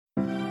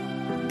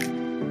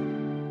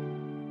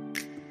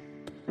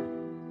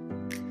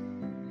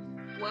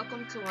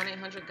Welcome to 1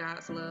 800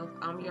 God's Love.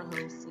 I'm your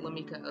host,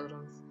 LaMika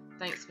Odoms.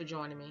 Thanks for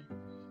joining me.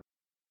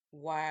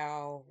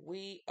 Wow,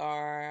 we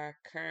are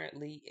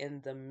currently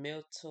in the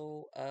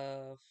middle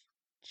of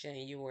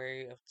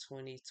January of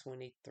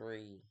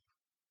 2023.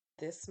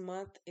 This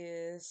month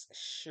is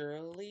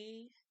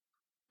surely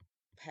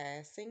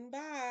passing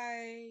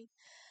by.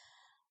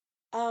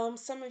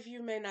 Some of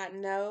you may not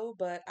know,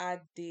 but I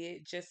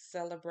did just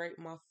celebrate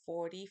my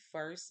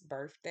 41st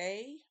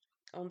birthday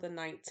on the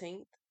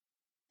 19th.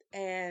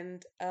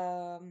 And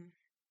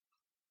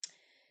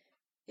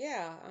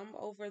yeah, I'm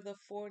over the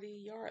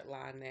 40-yard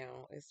line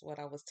now, is what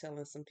I was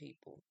telling some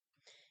people.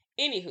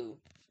 Anywho,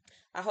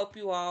 I hope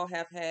you all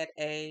have had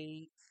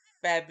a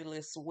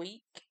fabulous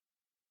week.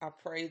 I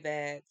pray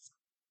that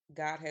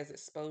God has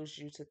exposed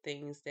you to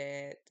things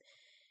that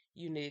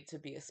you need to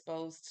be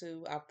exposed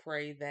to. I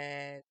pray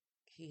that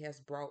He has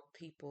brought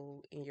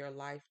people in your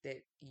life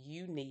that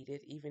you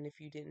needed, even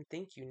if you didn't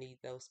think you need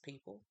those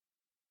people.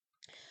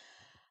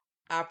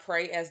 I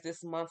pray as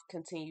this month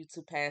continues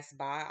to pass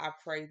by, I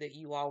pray that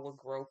you all will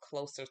grow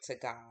closer to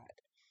God.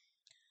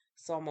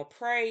 So I'm going to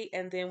pray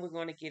and then we're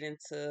going to get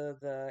into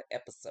the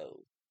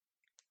episode.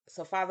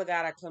 So, Father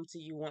God, I come to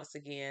you once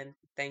again,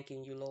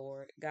 thanking you,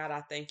 Lord. God,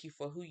 I thank you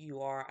for who you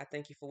are. I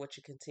thank you for what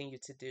you continue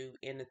to do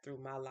in and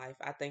through my life.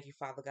 I thank you,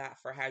 Father God,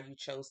 for how you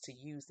chose to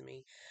use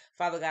me.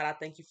 Father God, I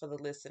thank you for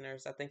the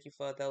listeners. I thank you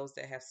for those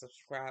that have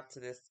subscribed to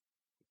this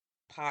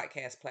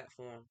podcast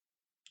platform.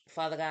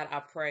 Father God, I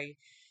pray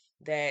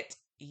that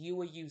you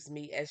will use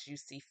me as you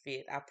see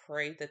fit. I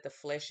pray that the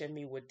flesh in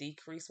me will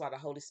decrease while the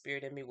Holy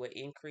Spirit in me will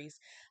increase.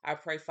 I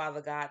pray,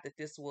 Father God, that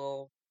this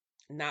will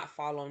not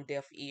fall on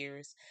deaf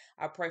ears.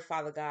 I pray,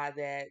 Father God,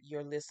 that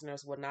your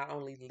listeners will not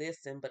only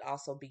listen, but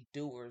also be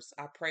doers.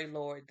 I pray,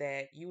 Lord,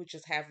 that you would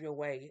just have your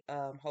way.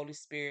 Holy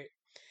Spirit,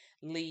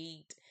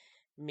 lead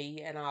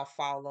me and I'll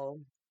follow.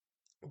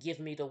 Give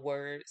me the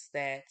words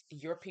that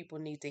your people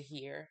need to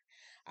hear.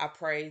 I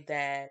pray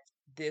that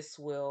this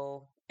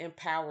will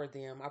empower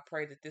them. I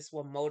pray that this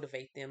will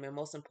motivate them. And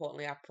most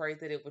importantly, I pray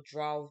that it will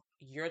draw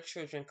your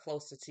children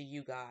closer to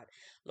you, God.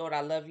 Lord,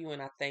 I love you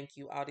and I thank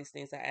you. All these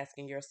things I ask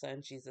in your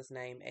son, Jesus'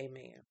 name.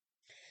 Amen.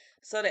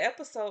 So the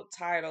episode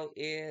title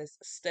is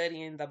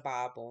Studying the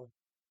Bible.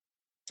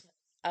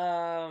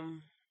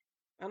 Um,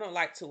 I don't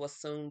like to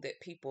assume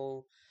that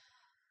people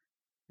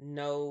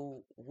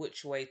know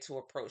which way to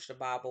approach the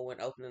Bible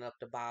when opening up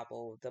the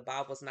Bible. The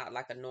Bible's not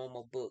like a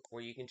normal book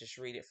where you can just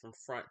read it from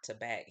front to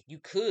back. You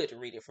could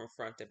read it from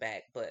front to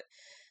back, but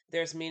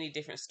there's many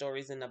different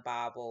stories in the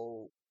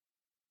Bible.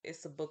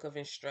 It's a book of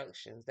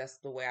instructions. That's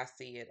the way I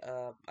see it.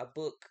 A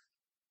book,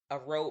 a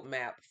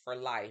roadmap for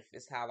life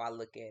is how I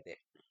look at it.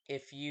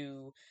 If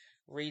you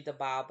read the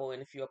Bible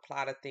and if you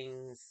apply the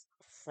things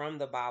from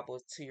the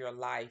Bible to your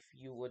life,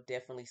 you will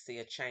definitely see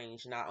a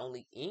change, not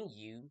only in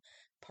you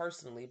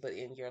personally, but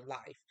in your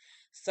life.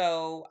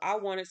 So I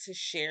wanted to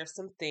share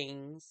some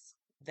things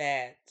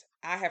that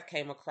I have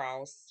came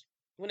across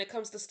when it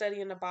comes to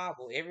studying the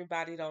Bible.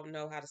 Everybody don't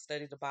know how to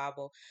study the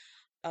Bible.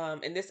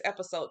 And this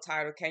episode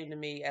title came to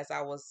me as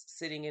I was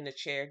sitting in the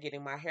chair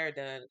getting my hair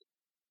done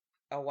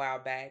a while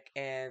back,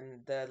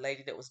 and the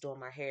lady that was doing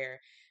my hair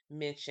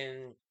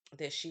mentioned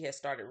that she had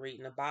started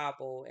reading the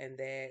Bible and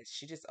that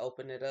she just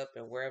opened it up,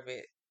 and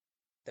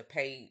the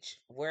page,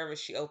 wherever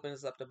she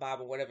opens up the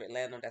Bible, whatever it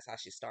landed on, that's how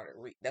she started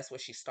that's where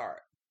she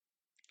started.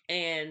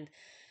 And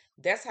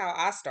that's how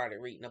I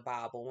started reading the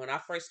Bible. When I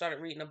first started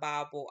reading the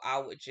Bible, I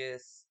would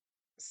just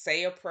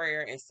say a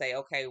prayer and say,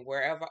 okay,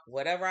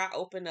 whatever I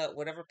open up,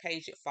 whatever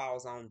page it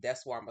falls on,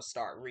 that's where I'm gonna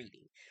start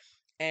reading.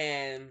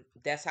 And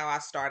that's how I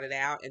started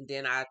out. And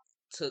then I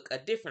took a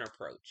different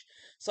approach.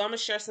 So I'm going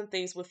to share some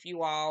things with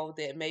you all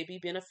that may be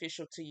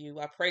beneficial to you.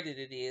 I pray that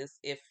it is.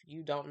 If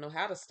you don't know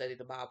how to study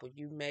the Bible,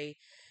 you may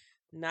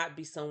not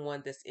be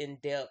someone that's in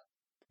depth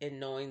in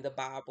knowing the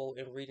Bible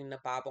and reading the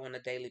Bible on a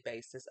daily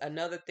basis.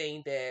 Another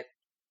thing that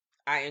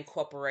I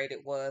incorporated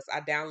was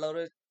I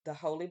downloaded the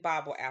Holy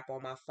Bible app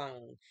on my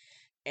phone.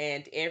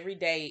 And every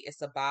day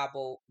it's a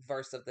Bible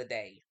verse of the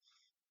day.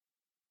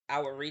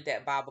 I would read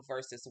that Bible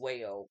verse as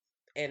well.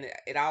 And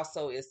it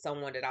also is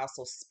someone that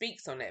also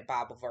speaks on that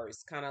Bible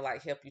verse, kind of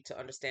like help you to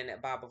understand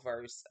that Bible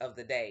verse of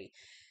the day.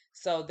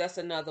 So that's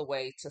another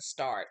way to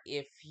start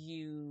if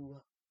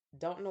you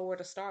don't know where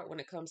to start when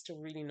it comes to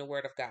reading the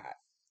Word of God.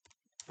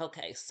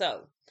 Okay,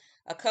 so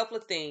a couple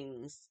of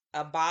things.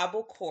 A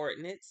Bible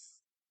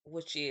coordinates,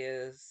 which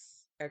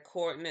is a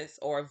coordinates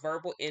or a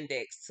verbal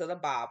index to the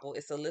Bible.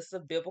 It's a list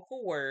of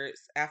biblical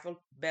words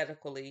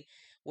alphabetically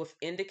with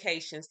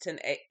indications to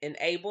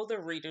enable the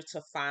reader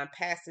to find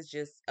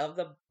passages of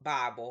the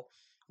Bible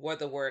where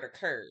the word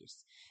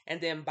occurs. And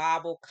then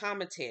Bible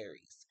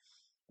commentaries,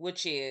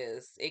 which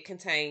is it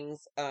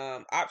contains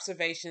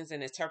observations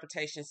and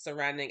interpretations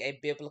surrounding a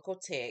biblical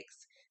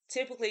text,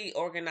 typically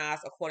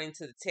organized according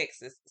to the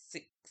text's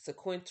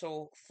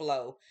sequential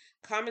flow.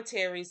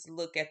 Commentaries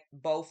look at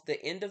both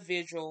the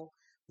individual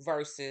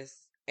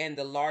verses and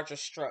the larger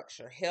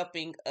structure,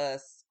 helping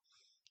us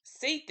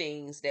see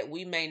things that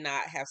we may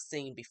not have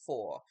seen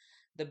before.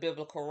 The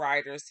biblical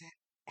writers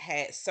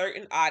had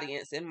certain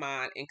audience in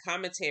mind, and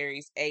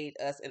commentaries aid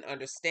us in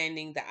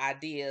understanding the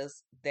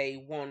ideas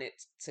they wanted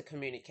to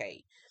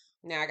communicate.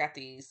 Now I got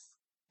these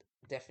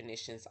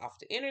definitions off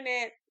the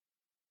internet.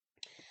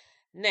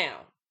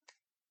 Now,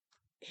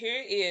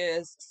 here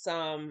is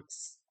some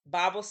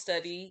Bible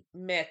study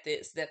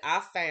methods that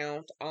I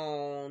found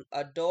on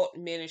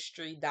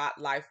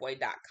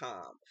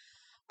adultministry.lifeway.com.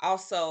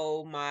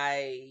 Also,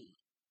 my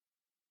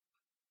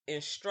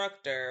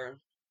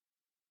instructor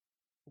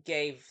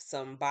gave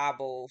some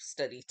Bible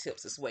study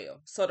tips as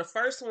well. So the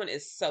first one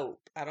is SOAP.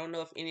 I don't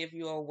know if any of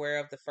you are aware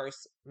of the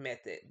first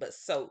method, but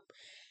SOAP.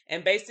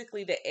 And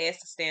basically the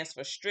S stands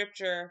for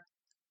scripture,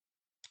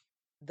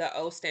 the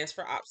O stands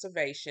for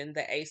observation,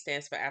 the A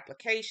stands for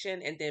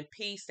application, and then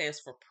P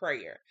stands for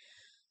prayer.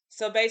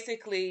 So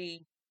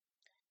basically,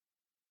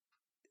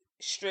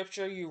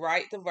 scripture, you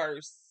write the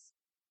verse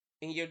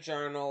in your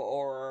journal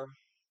or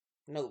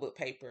notebook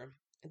paper.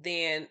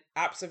 Then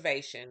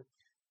observation,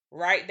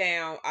 write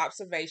down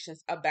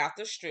observations about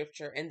the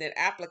scripture, and then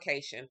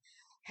application.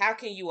 How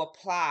can you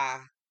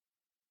apply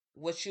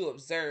what you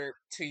observe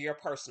to your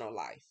personal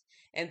life?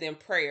 And then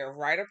prayer,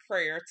 write a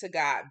prayer to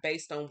God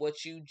based on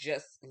what you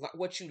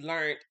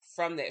learned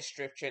from that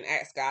scripture, and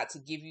ask God to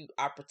give you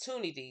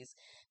opportunities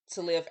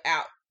to live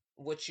out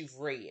what you've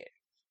read.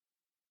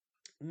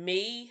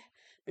 Me,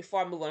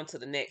 before I move on to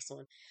the next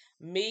one,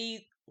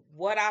 me,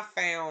 what I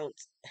found,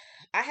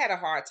 I had a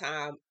hard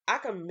time. I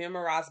can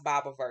memorize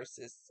Bible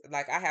verses.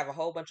 Like I have a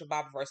whole bunch of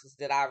Bible verses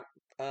that I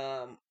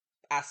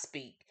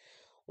speak.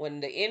 When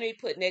the enemy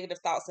put negative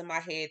thoughts in my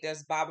head,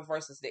 there's Bible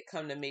verses that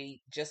come to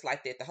me just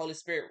like that. The Holy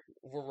Spirit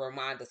will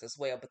remind us as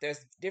well, but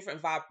there's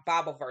different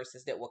Bible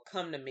verses that will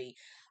come to me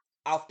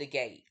off the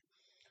gate.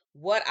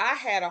 What I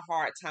had a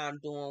hard time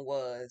doing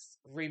was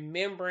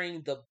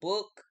remembering the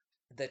book,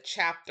 the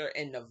chapter,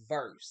 and the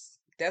verse.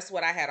 That's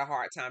what I had a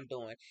hard time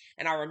doing.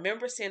 And I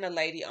remember seeing a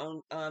lady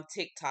on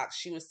TikTok.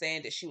 She was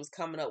saying that she was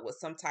coming up with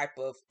some type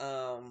of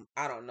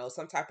I don't know,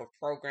 some type of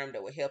program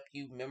that would help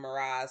you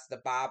memorize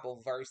the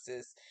Bible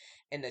verses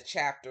and the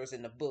chapters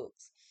and the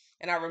books.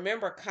 And I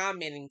remember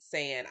commenting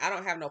saying, I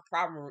don't have no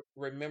problem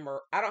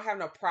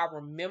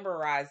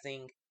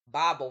memorizing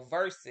Bible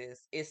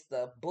verses. It's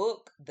the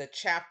book, the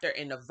chapter,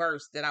 and the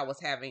verse that I was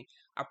having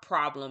a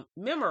problem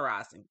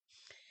memorizing.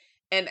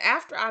 And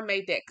after I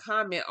made that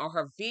comment on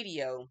her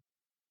video,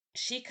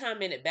 she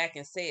commented back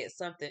and said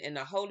something, and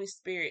the Holy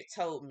Spirit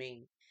told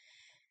me,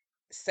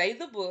 say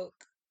the book,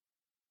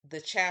 the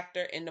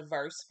chapter, and the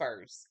verse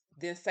first.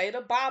 Then say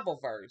the Bible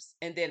verse.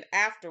 And then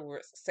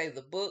afterwards, say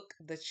the book,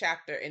 the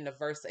chapter, and the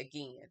verse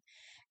again.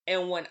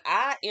 And when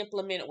I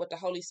implemented what the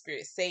Holy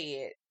Spirit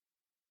said,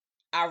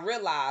 I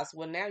realized,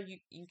 well, now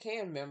you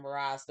can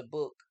memorize the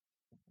book,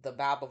 the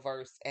Bible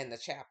verse, and the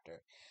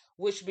chapter,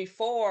 which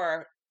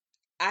before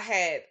I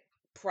had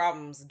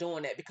problems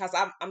doing that because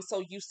I'm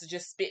so used to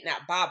just spitting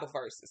out Bible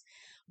verses.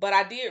 But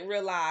I did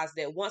realize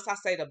that once I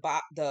say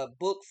the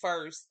book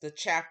first, the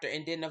chapter,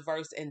 and then the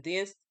verse, and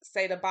then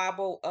say the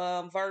Bible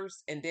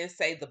verse, and then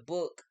say the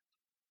book,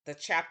 the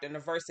chapter, and the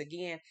verse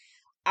again,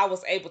 I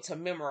was able to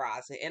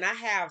memorize it. And I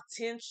have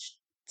 10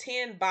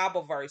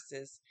 Bible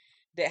verses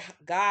that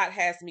God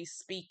has me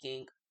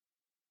speaking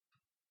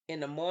in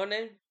the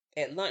morning,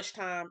 at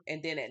lunchtime,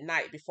 and then at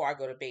night before I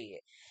go to bed.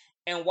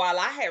 And while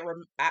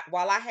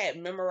I had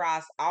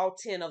memorized all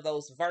 10 of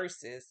those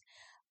verses,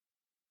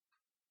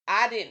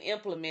 I didn't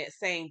implement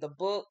saying the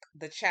book,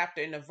 the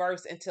chapter, and the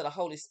verse until the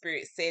Holy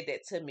Spirit said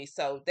that to me.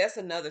 So that's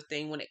another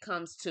thing when it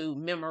comes to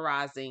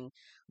memorizing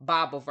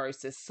Bible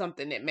verses,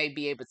 something that may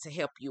be able to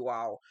help you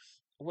all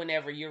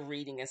whenever you're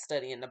reading and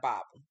studying the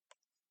Bible.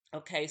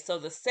 Okay, so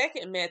the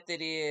second method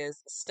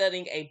is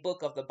studying a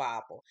book of the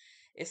Bible.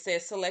 It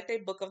says select a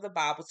book of the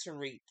Bible to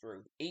read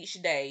through.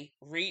 Each day,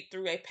 read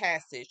through a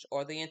passage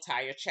or the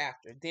entire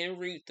chapter. Then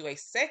read through a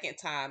second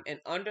time and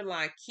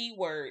underline key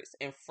words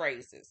and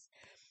phrases.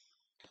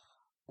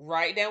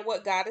 Write down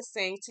what God is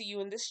saying to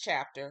you in this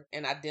chapter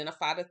and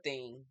identify the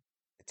theme.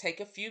 Take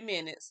a few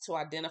minutes to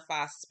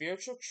identify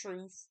spiritual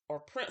truths or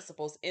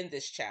principles in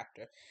this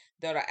chapter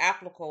that are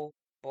applicable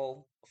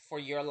for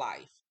your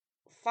life.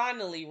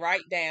 Finally,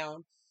 write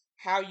down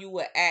how you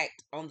will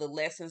act on the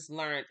lessons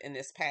learned in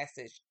this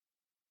passage.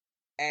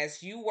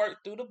 As you work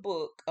through the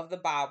book of the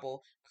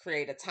Bible,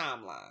 create a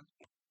timeline.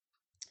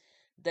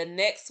 The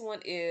next one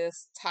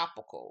is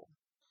topical.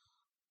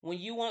 When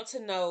you want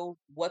to know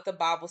what the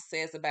Bible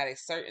says about a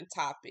certain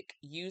topic,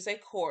 use a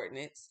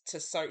coordinates to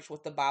search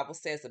what the Bible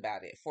says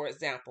about it. For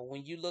example,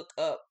 when you look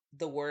up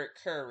the word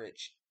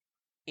courage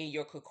in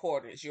your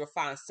concordance, you'll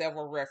find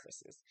several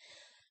references.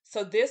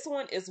 So this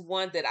one is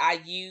one that I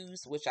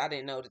use, which I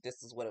didn't know that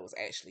this is what it was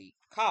actually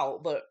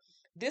called, but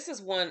this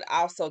is one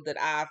also that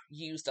I've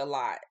used a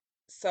lot.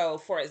 So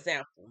for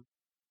example,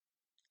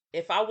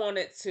 if I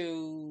wanted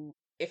to,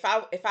 if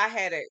I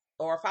had it,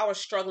 or if I was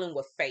struggling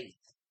with faith,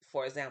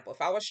 for example,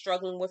 if I was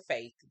struggling with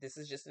faith, this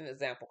is just an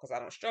example because I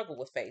don't struggle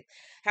with faith.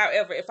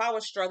 However, if I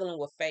was struggling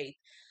with faith,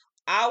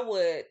 I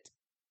would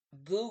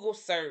Google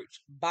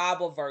search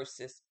Bible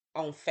verses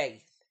on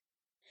faith.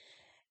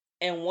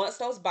 And once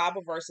those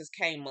Bible verses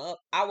came up,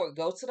 I would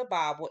go to the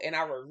Bible and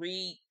I would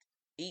read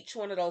each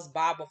one of those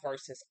Bible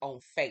verses on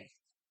faith.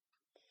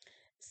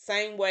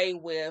 Same way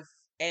with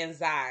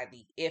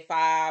anxiety. If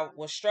I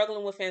was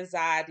struggling with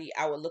anxiety,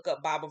 I would look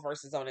up Bible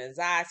verses on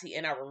anxiety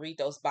and I would read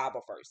those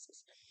Bible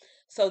verses.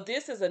 So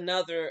this is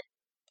another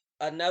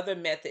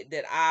method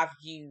that I've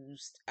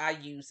used. I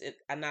use it.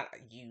 I not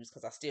use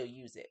because I still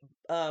use it.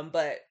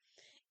 But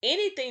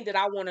anything that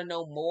I want to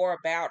know more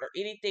about or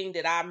anything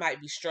that I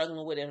might be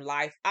struggling with in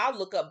life, I'll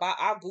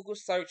Google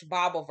search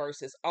Bible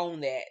verses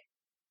on that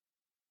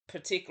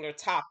particular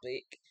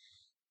topic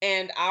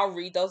and I'll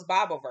read those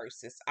Bible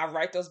verses. I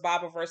write those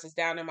Bible verses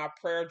down in my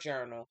prayer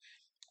journal.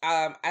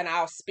 And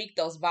I'll speak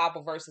those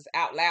Bible verses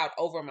out loud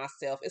over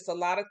myself. It's a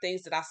lot of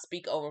things that I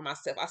speak over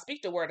myself. I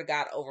speak the word of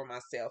God over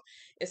myself.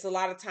 It's a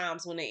lot of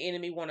times when the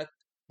enemy wanna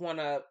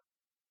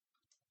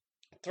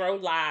throw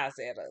out lies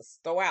at us.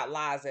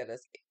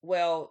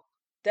 Well,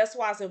 that's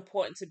why it's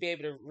important to be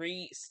able to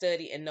read,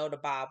 study, and know the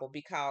Bible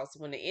because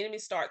when the enemy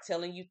start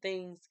telling you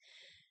things,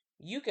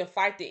 you can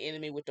fight the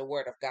enemy with the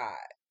word of God.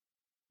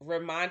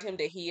 Remind him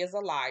that he is a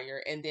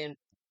liar, and then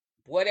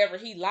whatever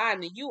he lying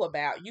to you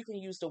about, you can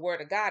use the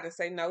word of God and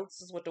say, no,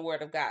 this is what the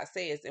word of God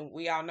says. And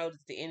we all know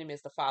that the enemy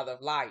is the father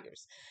of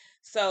liars.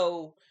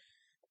 So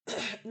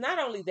not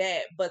only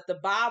that, but the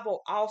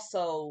Bible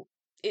also,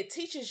 it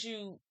teaches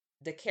you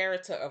the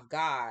character of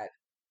God.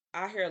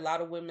 I hear a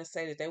lot of women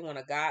say that they want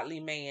a godly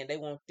man. They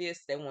want this,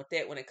 they want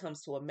that when it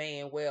comes to a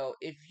man. Well,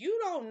 if you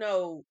don't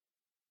know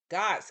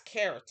God's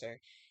character,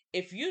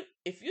 if you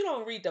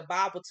don't read the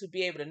Bible to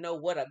be able to know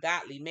what a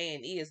godly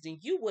man is, then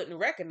you wouldn't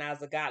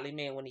recognize a godly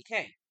man when he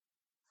came.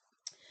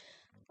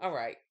 All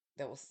right,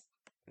 that was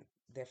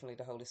definitely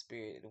the Holy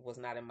Spirit. It was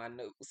not in my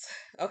notes.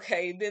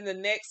 Okay, then the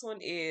next one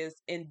is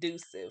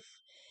inducive.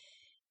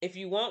 If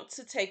you want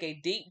to take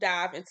a deep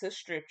dive into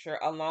scripture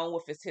along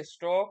with its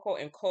historical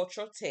and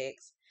cultural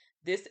text,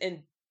 this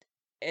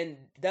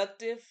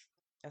inductive,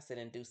 I said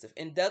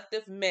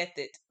inductive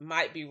method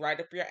might be right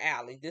up your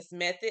alley. This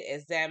method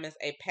examines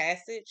a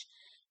passage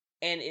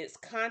and its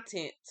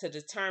content to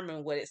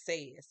determine what it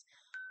says,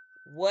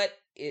 what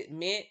it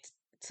meant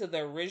to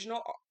the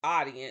original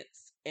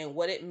audience, and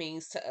what it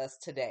means to us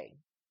today.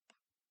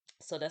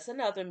 So that's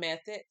another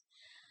method.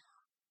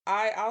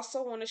 I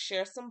also want to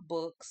share some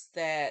books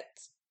that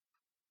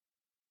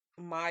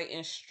my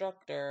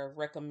instructor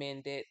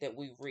recommended that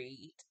we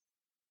read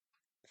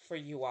for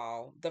you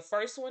all. The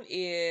first one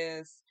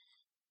is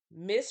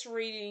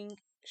Misreading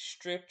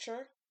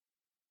Scripture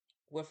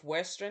with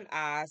Western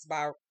Eyes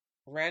by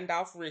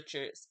Randolph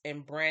Richards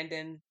and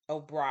Brandon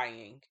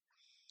O'Brien.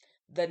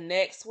 The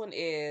next one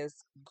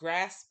is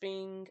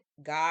Grasping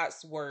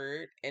God's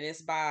Word, and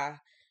it's by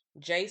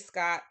J.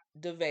 Scott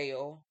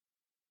DeVale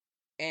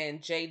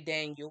and J.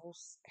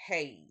 Daniels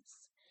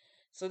Hayes.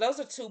 So those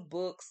are two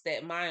books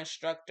that my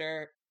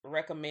instructor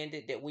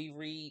recommended that we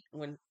read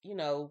when,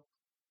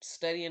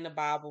 studying the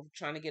Bible,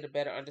 trying to get a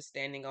better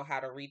understanding on how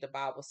to read the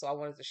Bible. So I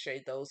wanted to share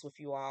those with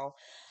you all.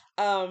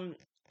 Um,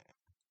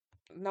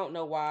 don't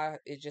know why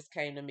it just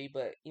came to me,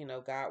 but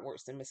God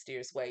works in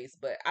mysterious ways.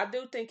 But I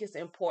do think it's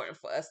important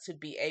for us to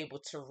be able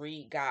to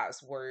read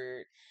God's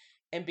word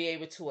and be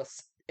able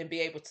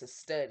to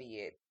study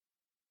it.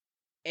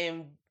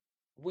 And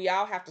we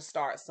all have to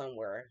start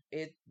somewhere.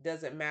 It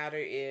doesn't matter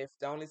if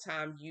the only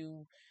time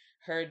you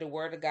heard the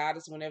word of God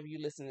is whenever you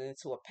listening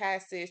to a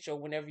passage or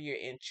whenever you're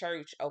in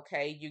church.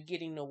 Okay, you're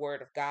getting the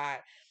word of God,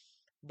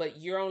 but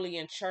you're only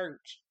in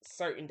church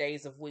certain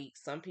days of week.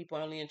 Some people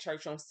only in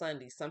church on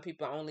Sunday. Some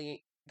people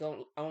only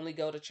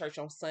go to church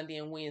on Sunday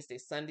and Wednesday,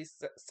 Sunday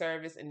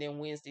service, and then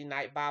Wednesday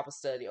night Bible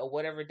study, or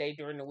whatever day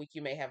during the week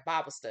you may have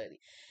Bible study.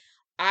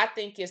 I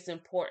think it's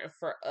important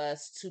for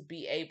us to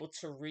be able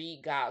to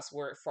read God's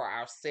word for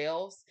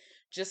ourselves,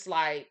 just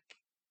like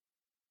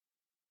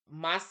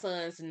my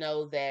sons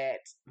know that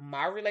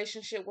my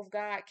relationship with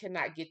God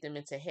cannot get them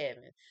into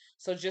heaven.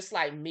 So just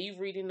like me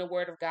reading the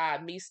word of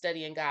God, me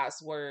studying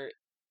God's word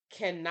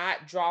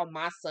cannot draw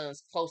my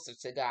sons closer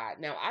to God.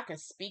 Now I can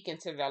speak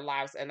into their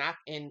lives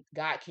and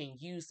God can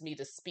use me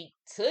to speak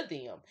to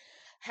them.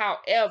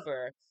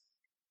 However,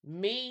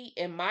 me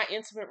and my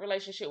intimate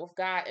relationship with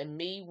God and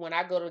me when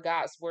I go to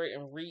God's word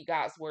and read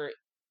God's word,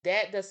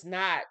 that does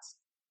not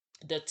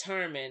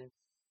determine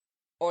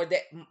or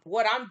that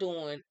what I'm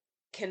doing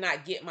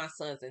cannot get my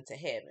sons into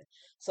heaven.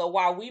 So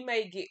while we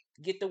may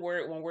get the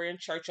word when we're in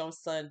church on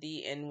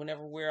Sunday and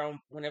whenever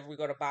we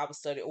go to Bible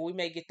study, or we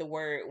may get the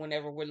word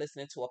whenever we're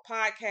listening to a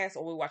podcast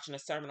or we're watching a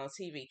sermon on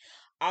TV,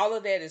 all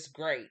of that is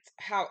great.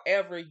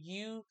 However,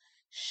 you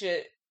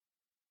should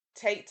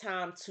take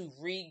time to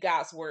read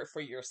God's word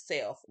for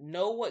yourself.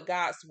 Know what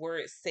God's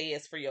word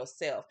says for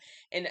yourself.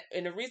 And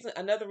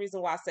another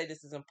reason why I say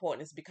this is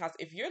important is because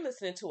if you're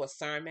listening to a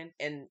sermon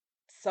and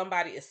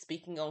somebody is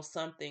speaking on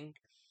something,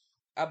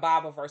 a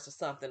Bible verse or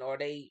something, or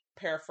they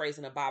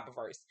paraphrasing a Bible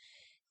verse,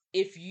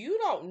 if you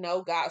don't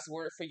know God's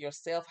word for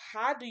yourself,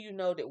 how do you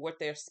know that what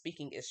they're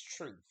speaking is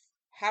truth?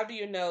 How do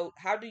you know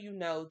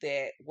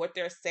that what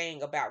they're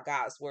saying about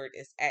God's word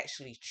is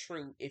actually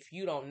true if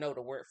you don't know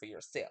the word for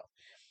yourself?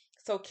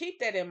 So keep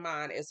that in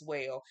mind as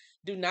well.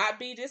 Do not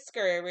be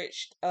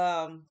discouraged.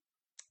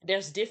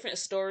 There's different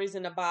stories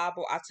in the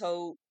Bible. I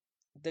told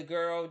the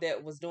girl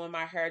that was doing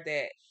my hair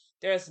that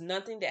there's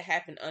nothing that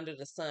happened under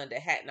the sun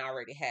that hadn't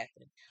already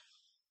happened.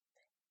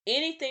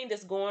 Anything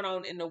that's going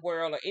on in the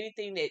world or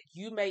anything that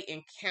you may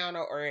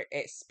encounter or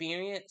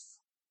experience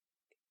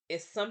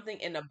is something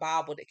in the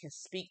Bible that can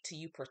speak to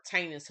you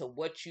pertaining to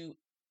what you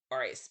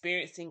are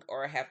experiencing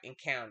or have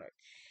encountered.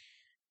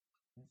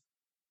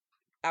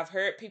 I've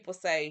heard people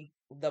say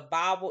the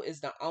Bible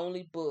is the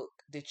only book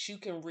that you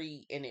can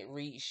read and it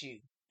reads you,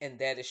 and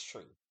that is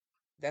true.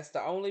 That's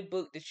the only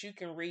book that you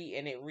can read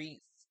and it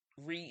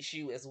reads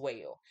you as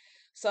well.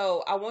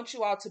 So I want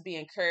you all to be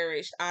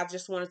encouraged. I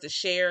just wanted to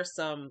share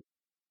some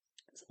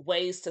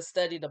ways to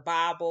study the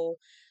Bible,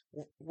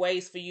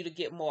 ways for you to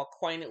get more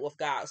acquainted with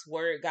God's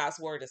word. God's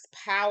word is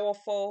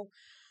powerful.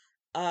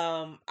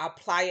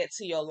 Apply it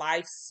to your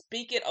life.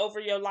 Speak it over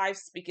your life.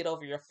 Speak it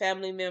over your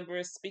family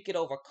members. Speak it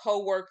over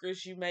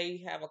coworkers. You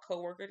may have a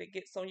coworker that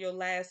gets on your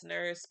last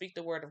nerve. Speak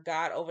the word of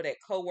God over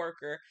that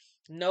coworker.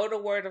 Know the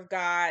word of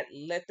God.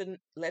 Let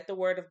the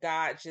word of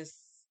God just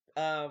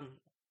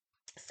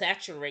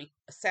saturate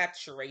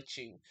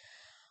you.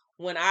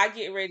 When I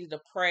get ready to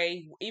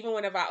pray, even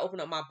whenever I open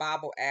up my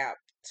Bible app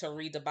to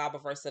read the Bible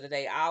verse of the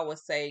day, I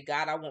always say,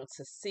 God, I want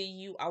to see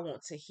you. I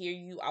want to hear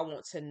you. I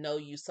want to know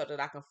you so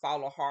that I can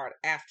follow hard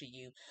after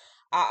you.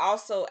 I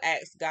also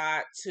ask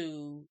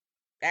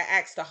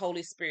the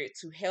Holy Spirit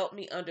to help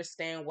me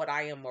understand what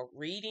I am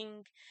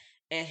reading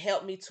and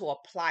help me to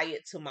apply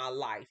it to my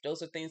life.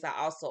 Those are things I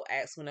also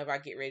ask whenever I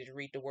get ready to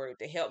read the word,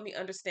 to help me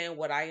understand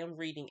what I am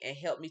reading and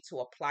help me to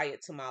apply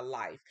it to my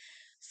life.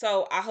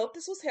 So I hope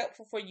this was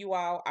helpful for you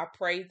all. I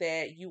pray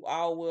that you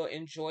all will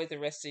enjoy the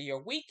rest of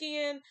your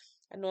weekend.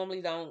 I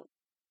normally don't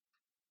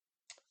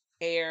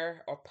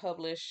air or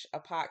publish a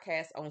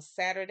podcast on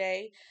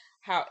Saturday.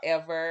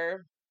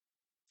 However,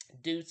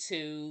 due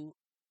to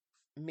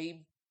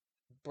me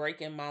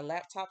breaking my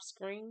laptop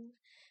screen,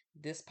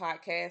 this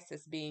podcast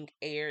is being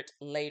aired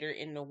later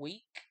in the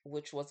week,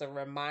 which was a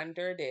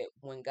reminder that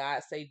when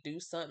God say do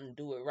something,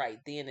 do it right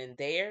then and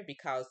there,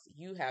 because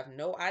you have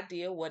no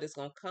idea what is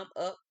going to come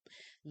up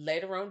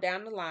later on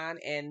down the line.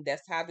 And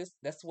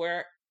that's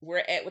where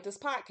we're at with this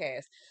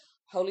podcast.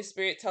 Holy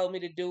Spirit told me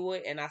to do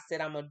it, and I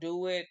said I'm gonna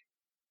do it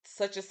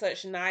such and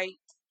such night.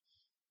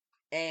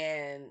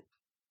 And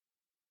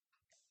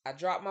I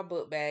dropped my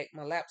book bag.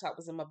 My laptop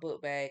was in my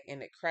book bag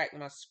and it cracked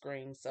my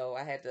screen. So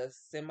I had to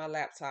send my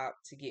laptop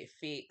to get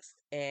fixed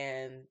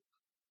and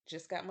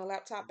just got my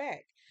laptop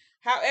back.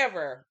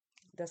 However,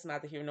 that's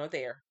neither here nor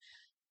there.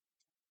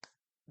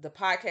 The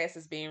podcast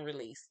is being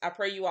released. I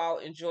pray you all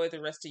enjoy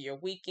the rest of your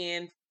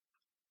weekend.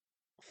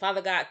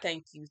 Father God,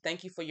 thank you.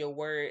 Thank you for your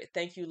word.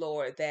 Thank you,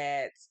 Lord,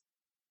 that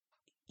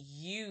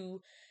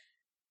you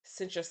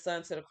sent your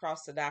son to the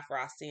cross to die for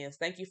our sins.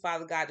 Thank you,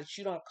 Father God, that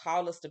you don't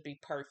call us to be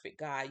perfect,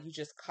 God. You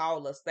just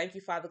call us. Thank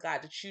you, Father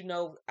God, that you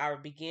know our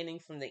beginning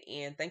from the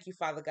end. Thank you,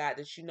 Father God,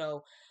 that you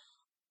know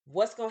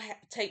what's going to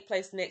take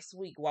place next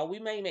week. While we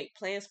may make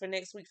plans for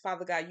next week,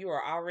 Father God, you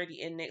are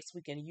already in next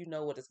week and you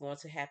know what is going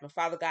to happen.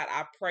 Father God,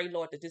 I pray,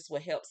 Lord, that this will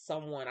help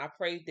someone. I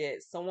pray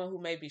that someone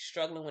who may be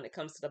struggling when it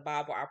comes to the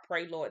Bible, I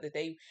pray, Lord, that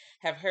they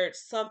have heard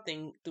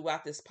something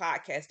throughout this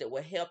podcast that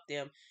will help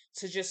them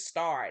to just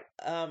start.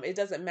 It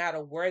doesn't matter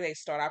where they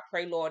start. I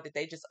pray, Lord, that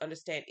they just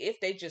understand if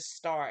they just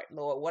start,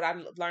 Lord. What I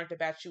learned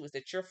about you is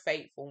that you're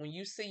faithful. When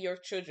you see your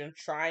children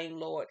trying,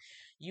 Lord,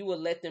 you will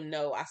let them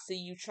know, I see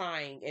you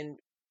trying. And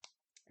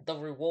the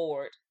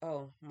reward,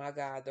 oh my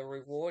God, the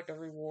reward.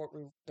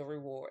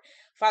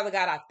 Father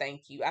God, I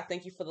thank you. I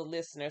thank you for the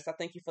listeners. I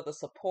thank you for the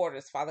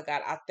supporters. Father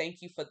God, I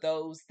thank you for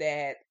those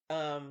that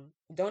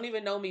don't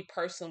even know me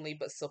personally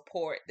but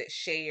support, that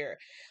share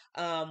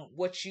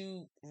what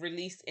you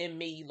release in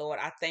me. Lord,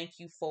 I thank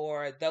you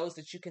for those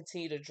that you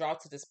continue to draw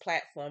to this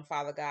platform.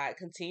 Father God,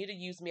 continue to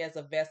use me as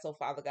a vessel.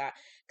 Father God,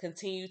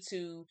 continue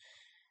to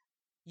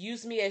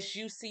use me as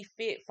you see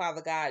fit,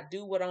 Father God.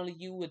 Do what only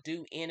you would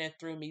do in and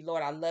through me.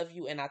 Lord, I love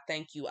you and I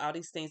thank you. All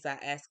these things I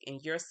ask in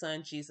your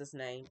son, Jesus'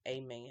 name.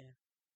 Amen.